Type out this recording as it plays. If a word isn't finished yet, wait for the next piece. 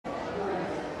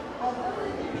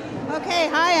Okay,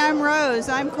 hi, I'm Rose.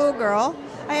 I'm KoolGyrl.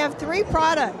 I have 3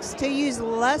 products to use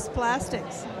less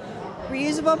plastics.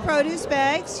 Reusable produce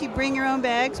bags. You bring your own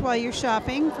bags while you're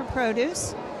shopping for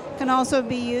produce. Can also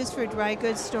be used for dry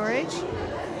goods storage.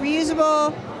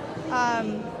 Reusable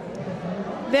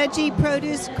veggie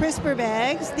produce crisper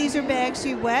bags. These are bags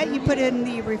you wet, you put it in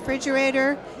the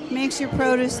refrigerator, makes your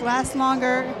produce last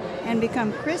longer and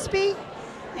become crispy.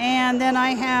 And then I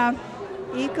have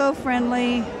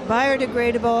eco-friendly,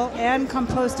 biodegradable, and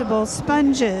compostable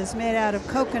sponges made out of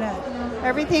coconut.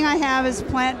 Everything I have is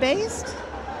plant-based,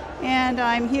 and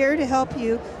I'm here to help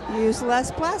you use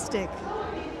less plastic.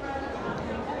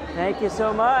 Thank you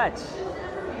so much.